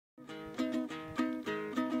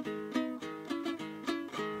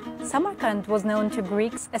Samarkand was known to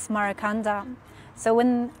Greeks as Marakanda. So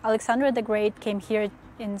when Alexander the Great came here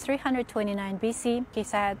in 329 BC, he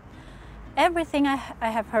said, "Everything I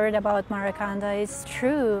have heard about Marakanda is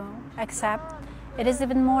true, except it is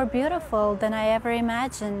even more beautiful than I ever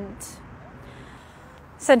imagined."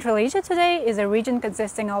 Central Asia today is a region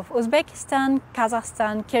consisting of Uzbekistan,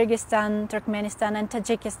 Kazakhstan, Kyrgyzstan, Turkmenistan, and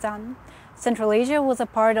Tajikistan. Central Asia was a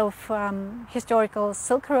part of historical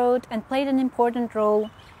Silk Road and played an important role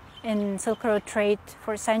in Silk Road trade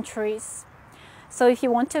for centuries. So if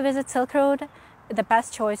you want to visit Silk Road, the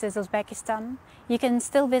best choice is Uzbekistan. You can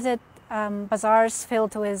still visit bazaars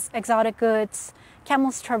filled with exotic goods,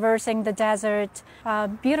 camels traversing the desert,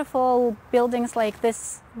 beautiful buildings like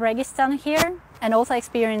this Registan here, and also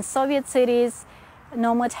experience Soviet cities,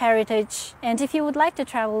 nomad heritage. And if you would like to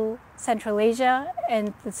travel Central Asia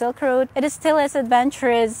and the Silk Road, it is still as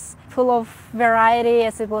adventurous, full of variety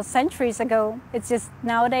as it was centuries ago. It's just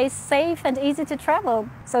nowadays safe and easy to travel.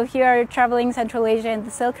 So if you are traveling Central Asia and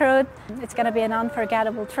the Silk Road, it's going to be an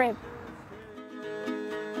unforgettable trip.